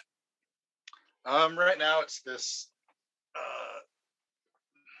you have? Right now it's this.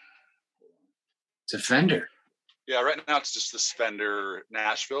 It's a Fender. Yeah, right now it's just this Fender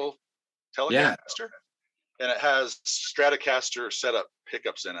Nashville Telecaster, and it has Stratocaster setup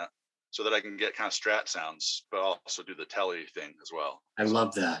pickups in it, so that I can get kind of Strat sounds, but also do the Tele thing as well. I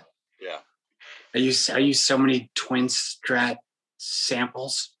love that. Yeah. I use so many twin Strat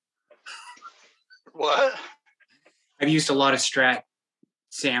samples. What? I've used a lot of Strat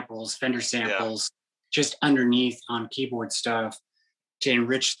samples, Fender samples, just underneath on keyboard stuff to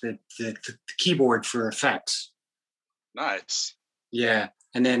enrich the keyboard for effects. Nice. Yeah.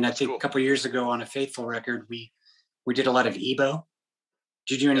 And then I think a couple of years ago on a Faithful record, we did a lot of EBO.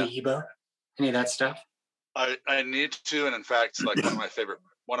 Did you do any EBO? Any of that stuff? I need to, and in fact, like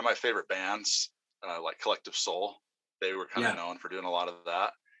one of my favorite bands, like Collective Soul, they were kind of known for doing a lot of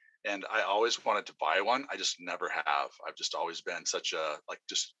that. And I always wanted to buy one. I just never have. I've just always been such a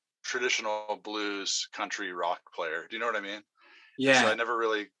just traditional blues, country, rock player. Do you know what I mean? Yeah. So I never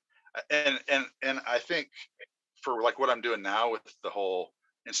really, and I think for like what I'm doing now with the whole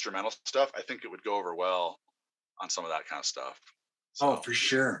instrumental stuff, I think it would go over well on some of that kind of stuff. So, for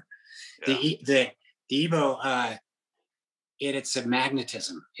sure. Yeah. The EBO, it's a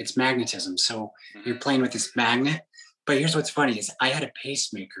magnetism. It's magnetism. So you're playing with this magnet. But here's what's funny is I had a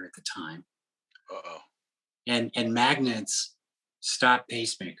pacemaker at the time. Uh-oh. And magnets stop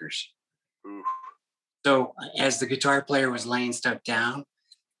pacemakers. Ooh. So as the guitar player was laying stuff down,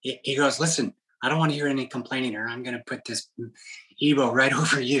 he goes, "Listen, I don't want to hear any complaining, or I'm going to put this EBO right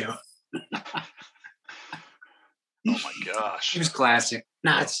over you." Oh my gosh. It was classic.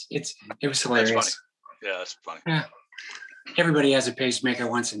 No, it was hilarious. That's funny. Yeah, that's funny. Yeah. Everybody has a pacemaker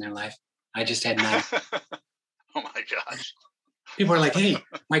once in their life. I just had none. Oh my gosh. People are like, "Hey,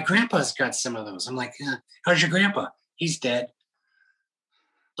 my grandpa's got some of those." I'm like, "How's your grandpa?" "He's dead."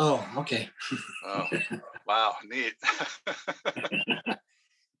 "Oh, okay." Oh, wow, neat.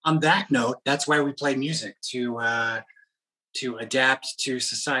 On that note, that's why we play music, to adapt to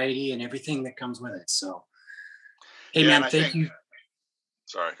society and everything that comes with it. So, hey, man, thank you.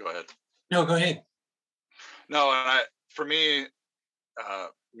 Sorry, go ahead. No, go ahead. No, and for me,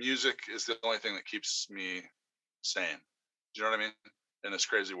 music is the only thing that keeps me sane. Do you know what I mean? In this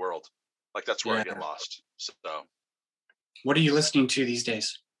crazy world, like that's where I get lost. So, what are you listening to these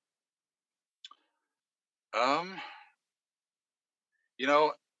days? You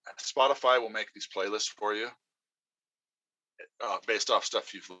know, Spotify will make these playlists for you based off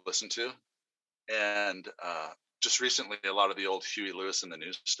stuff you've listened to, and just recently, a lot of the old Huey Lewis and the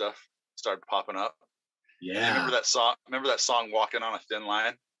News stuff started popping up. Yeah, remember that song? Remember that song, "Walking on a Thin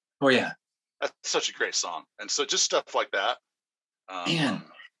Line"? Oh yeah, that's such a great song. And so, just stuff like that. Man,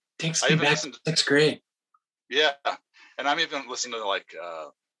 takes me back to 6th grade. Yeah, and I'm even listening to like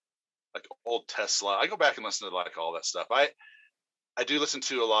old Tesla. I go back and listen to like all that stuff. I do listen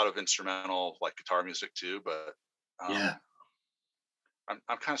to a lot of instrumental like guitar music too, but I'm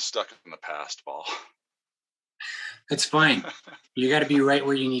kind of stuck in the past, Paul. It's fine. You got to be right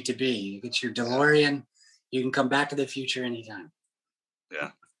where you need to be. You get your DeLorean. You can come back to the future anytime.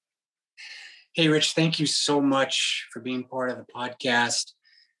 Yeah. Hey, Rich, thank you so much for being part of the podcast.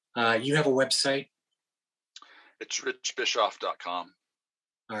 You have a website? It's richbischoff.com.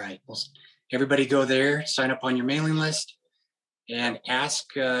 All right. Well, everybody go there, sign up on your mailing list, and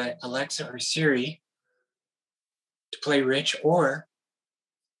ask Alexa or Siri to play Rich, or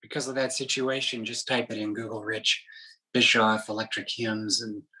because of that situation, just type it in Google Rich Bischoff Electric Hymns,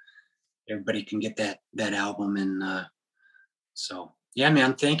 and everybody can get that album. And so, yeah,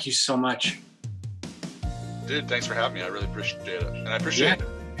 man, thank you so much. Dude, thanks for having me. I really appreciate it. And I appreciate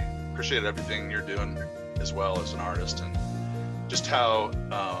everything you're doing as well as an artist, and just how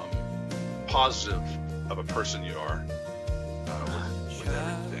positive of a person you are with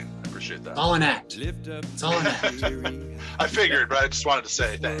everything. I appreciate that. It's all an act. It's all an act. I figured, but I just wanted to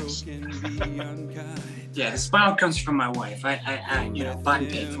say thanks. Yeah, the smile comes from my wife. I bought and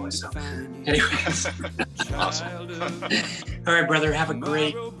paid for it. So, anyways. Awesome. All right, brother. Have a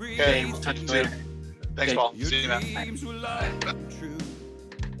great day. We'll talk to you later. Thanks, Paul. See you, man. Bye.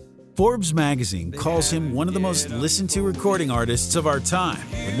 Forbes magazine calls him one of the most listened to recording artists of our time,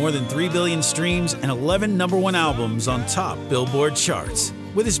 with more than 3 billion streams and 11 #1 albums on top Billboard charts.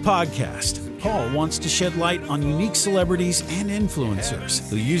 With his podcast, Paul wants to shed light on unique celebrities and influencers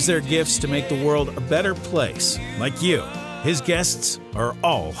who use their gifts to make the world a better place. Like you, his guests are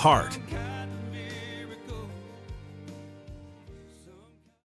all heart.